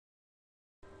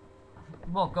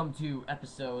Welcome to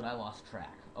episode I lost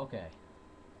track. Okay.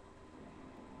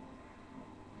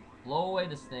 Blow away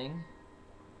this thing,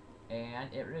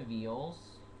 and it reveals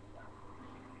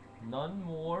none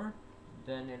more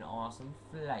than an awesome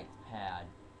flight pad.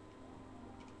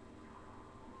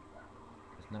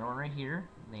 There's another one right here,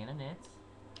 land in it.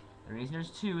 The reason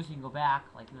there's two is so you can go back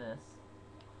like this.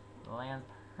 It lands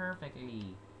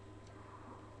perfectly.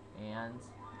 And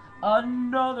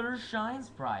another shine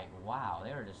sprite. Wow,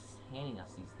 they were just handing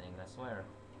us these things, I swear.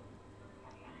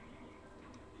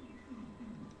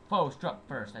 Foe struck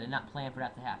first. I did not plan for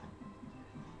that to happen.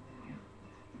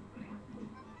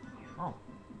 Oh.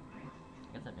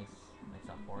 I guess that makes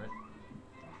up for it.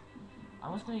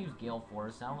 I'm just gonna use Gale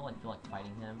Force. I don't really feel like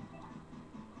fighting him.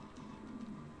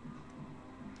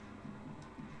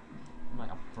 I'm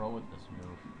like a pro with this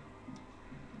move.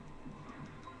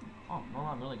 Oh, no,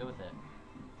 I'm really good with it.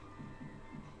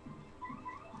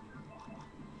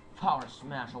 Power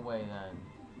smash away then.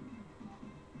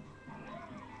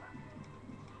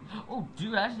 Oh,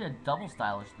 dude, I actually did double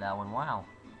stylish to that one. Wow.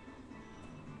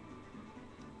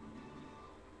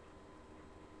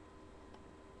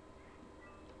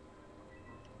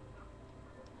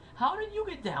 How did you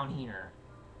get down here?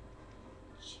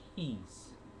 Jeez.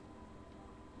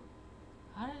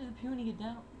 How did the puny get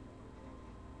down?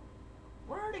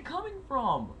 Where are they coming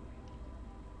from?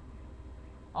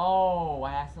 Oh,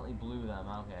 I accidentally blew them.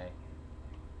 Okay.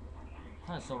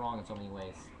 That's so wrong in so many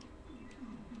ways.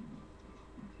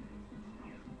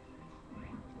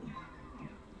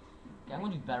 Okay, I'm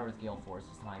gonna do better with Gale Force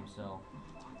this time, so...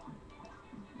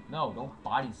 No, don't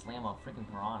body slam a freaking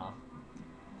piranha.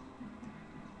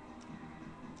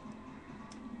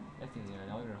 Next thing you're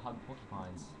gonna know, you're gonna hug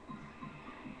porcupines.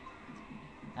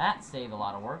 That saved a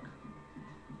lot of work.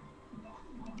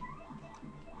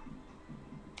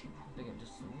 Make it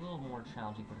just a little more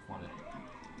challenging for the fun of it.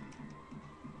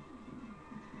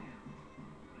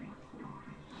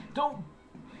 Don't!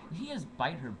 Did he just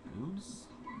bite her boobs?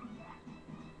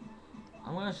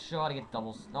 I'm gonna show how to get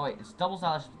double... No, wait, it's double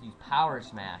stylish with use power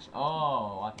smash.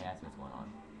 Oh, okay, that's what's going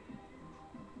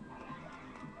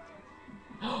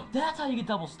on. That's how you get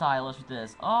double stylish with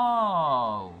this.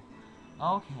 Oh!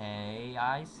 Okay,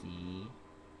 I see.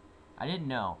 I didn't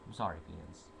know. I'm sorry,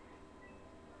 Peons.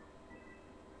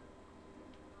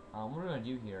 What we're gonna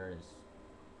do here is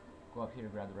go up here to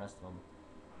grab the rest of them.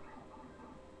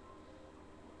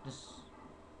 Just...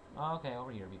 Okay,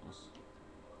 over here, peoples.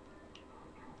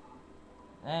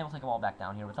 And we'll take them all back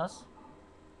down here with us.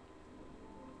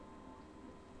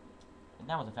 And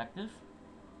that was effective.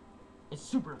 It's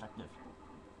super effective.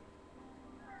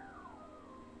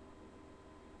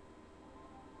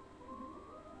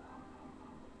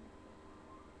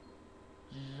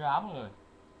 Jabber.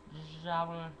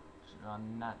 Jabber.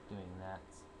 I'm not doing that.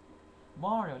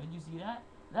 Mario, did you see that?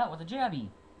 That was a jabby.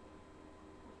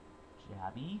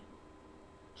 Jabby?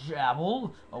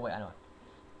 Jabble? Oh wait, I know it.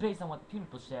 Based on what the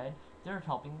people said, they're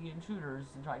helping the intruders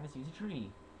and trying to seize a tree.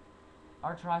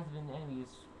 Our tribes have been enemies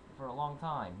for a long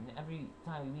time, and every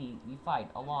time we meet, we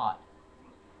fight a lot.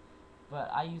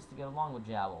 But I used to get along with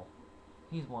Jabble.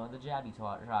 He's one of the Jabby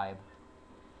tribe.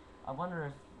 I wonder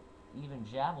if even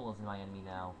Jabble is my enemy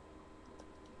now.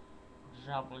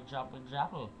 Jabble, jabble,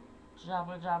 jabble.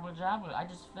 Jabble, jabble, jabble. I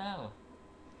just fell.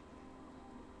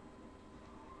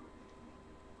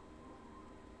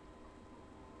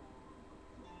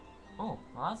 Oh,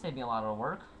 well, that saved me a lot of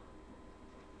work.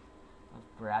 I was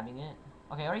grabbing it.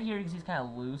 Okay, right here you can see it's kind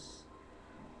of loose.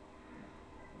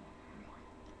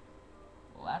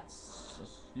 Well, that's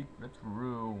a secret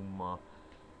room.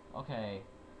 Okay.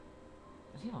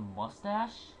 Does he have a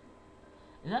mustache?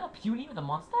 Is that a puny with a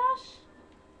mustache?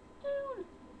 Dude.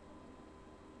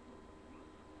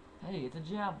 Hey,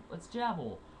 it's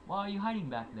Jabble. Why are you hiding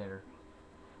back there?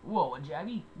 Whoa, a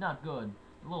Jabby? Not good.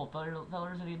 The little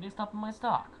fellers are mixed up in my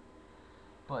stock.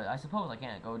 But I suppose I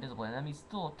can't go discipline him. He's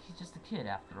just a kid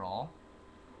after all.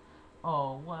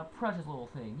 Oh, what a precious little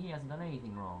thing. He hasn't done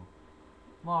anything wrong.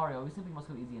 Mario, we simply must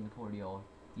go easy in the cordial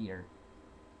theater.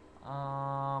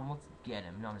 Let's get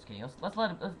him. No, I'm just kidding. Let's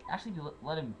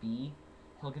let him be.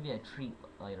 He'll give you a treat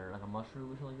later, like a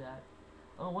mushroom or something like that.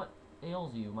 Oh, what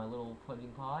ails you, my little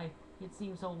pudding pie? It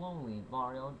seems so lonely,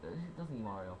 Mario. Doesn't he,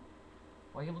 Mario?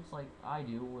 Well, he looks like I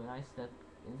do when I step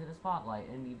into the spotlight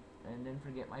and then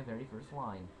forget my very first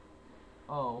line.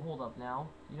 Oh, hold up now.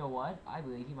 You know what? I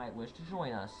believe he might wish to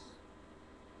join us.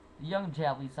 The young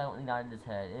Javelin silently nodded his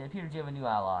head. It appears you have a new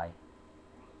ally.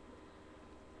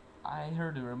 I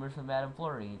heard the rumors from Madame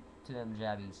Flurry to them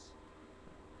Jabbies.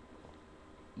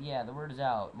 Yeah, the word is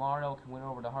out. Mario can win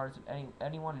over the hearts of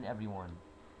anyone and everyone.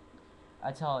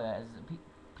 I tell ya, as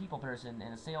a people person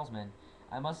and a salesman,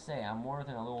 I must say, I'm more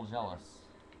than a little jealous.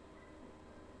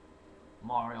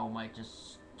 Mario might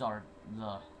just start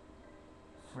the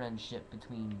friendship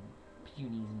between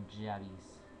Punies and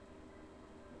Jabbies.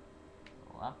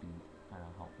 Well, that'd be kind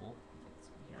of helpful. Let's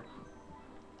see here.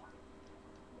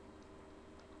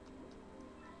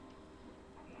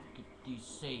 Get the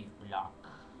save block.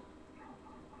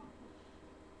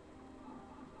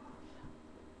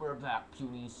 We're back,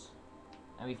 Punies.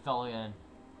 And we fell again.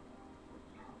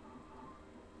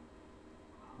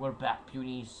 We're back,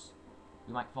 Punies.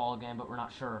 We might fall again, but we're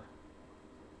not sure.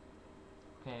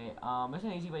 Okay, there's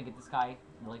an easy way to get this guy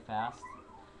really fast.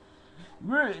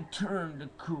 Return to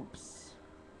Coops.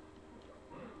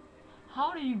 How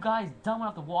are you guys dumb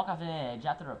enough to walk off the edge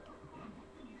after a...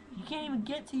 He can't even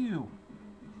get to you.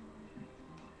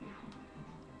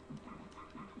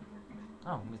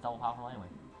 Oh, he's double powerful anyway.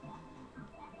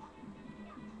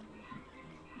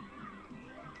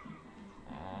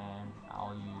 And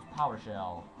I'll use Power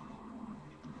Shell.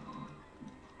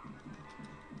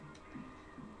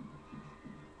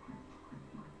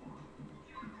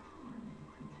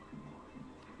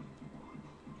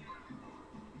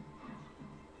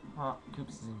 Huh, Koops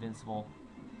is invincible.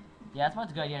 Yeah, that's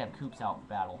probably a good idea to have Koops out for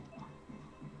battle.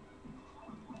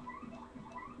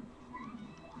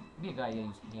 It'd be a good idea to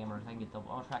use hammers. I can get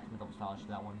double. I'll track some double stylish for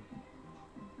that one.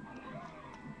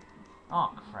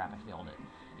 Oh crap, I failed it.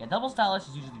 Yeah, double stylish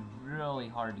is usually really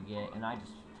hard to get, and I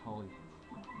just totally...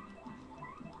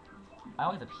 I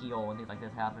always appeal when things like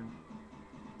this happen.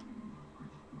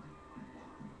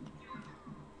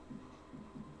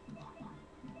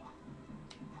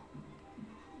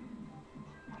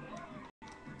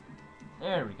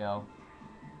 There we go.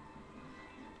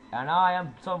 And I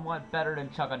am somewhat better than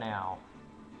Chugga now.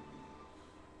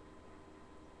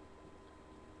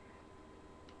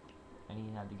 And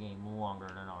he had the game longer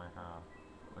than I have,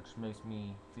 which makes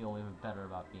me feel even better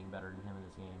about being better than him in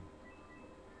this game.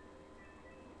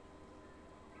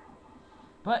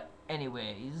 But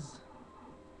anyways,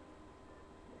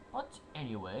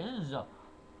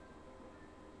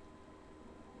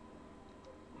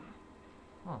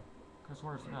 huh? Cause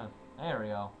where's there we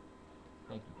go.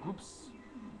 Thank you, Oops.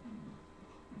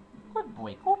 Good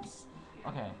boy, Oops.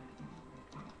 Okay.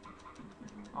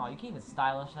 Oh, you can't even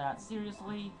stylish that.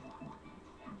 Seriously?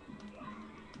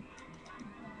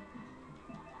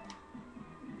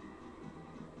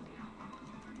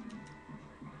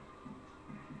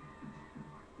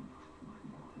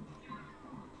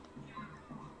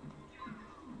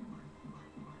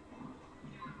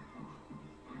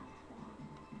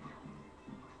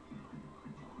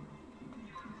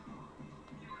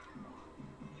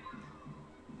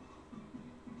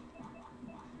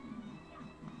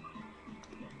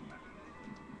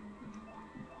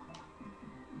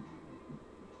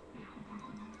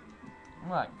 I'm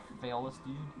gonna fail this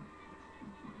dude.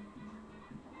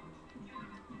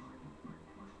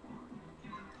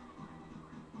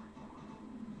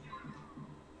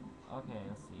 Okay,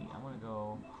 let's see. I'm gonna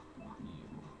go with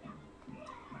you.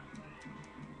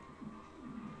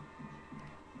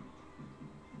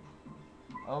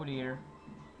 Oh dear.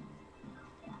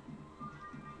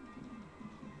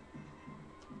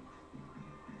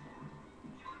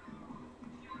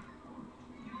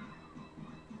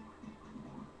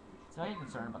 So I'm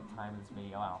concerned about the time of this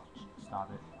video. I'll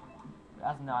stop it. But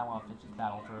as of now, I want to finish this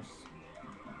battle first.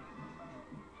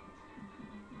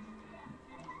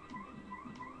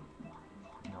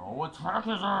 No attack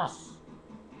is us!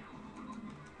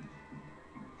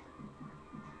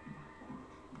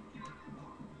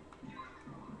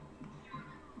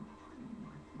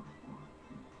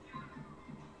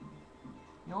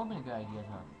 You know what would be a good idea to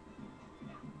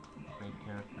upgrade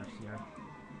characters here?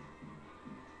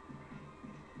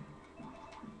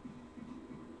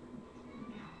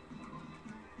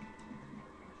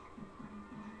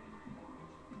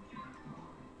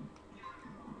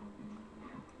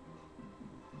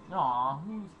 Aw,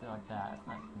 who's like that? That's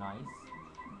not nice.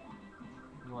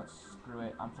 You know what? Screw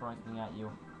it. I'm throwing something at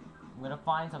you. I'm gonna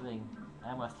find something,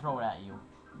 and I'm gonna throw it at you.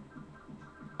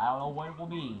 I don't know what it will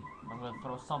be. I'm gonna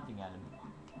throw something at him.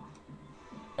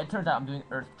 It turns out I'm doing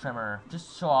Earth Tremor.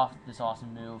 Just to show off this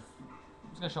awesome move. I'm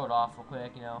just gonna show it off real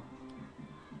quick, you know.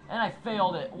 And I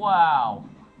failed it. Wow.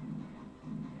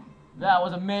 That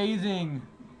was amazing.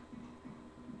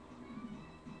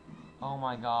 Oh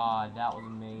my god, that was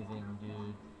amazing,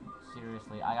 dude.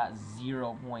 Seriously, I got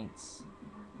 0 points.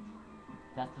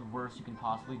 That's the worst you can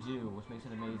possibly do, which makes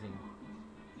it amazing.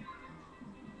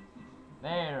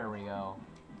 There we go.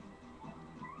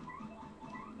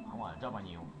 I want to jump on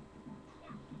you.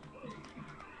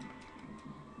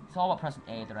 It's all about pressing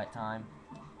A at the right time.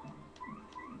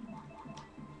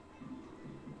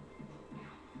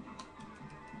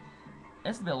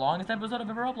 This is the longest episode I've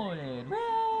ever uploaded.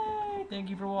 Hooray!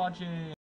 Thank you for watching.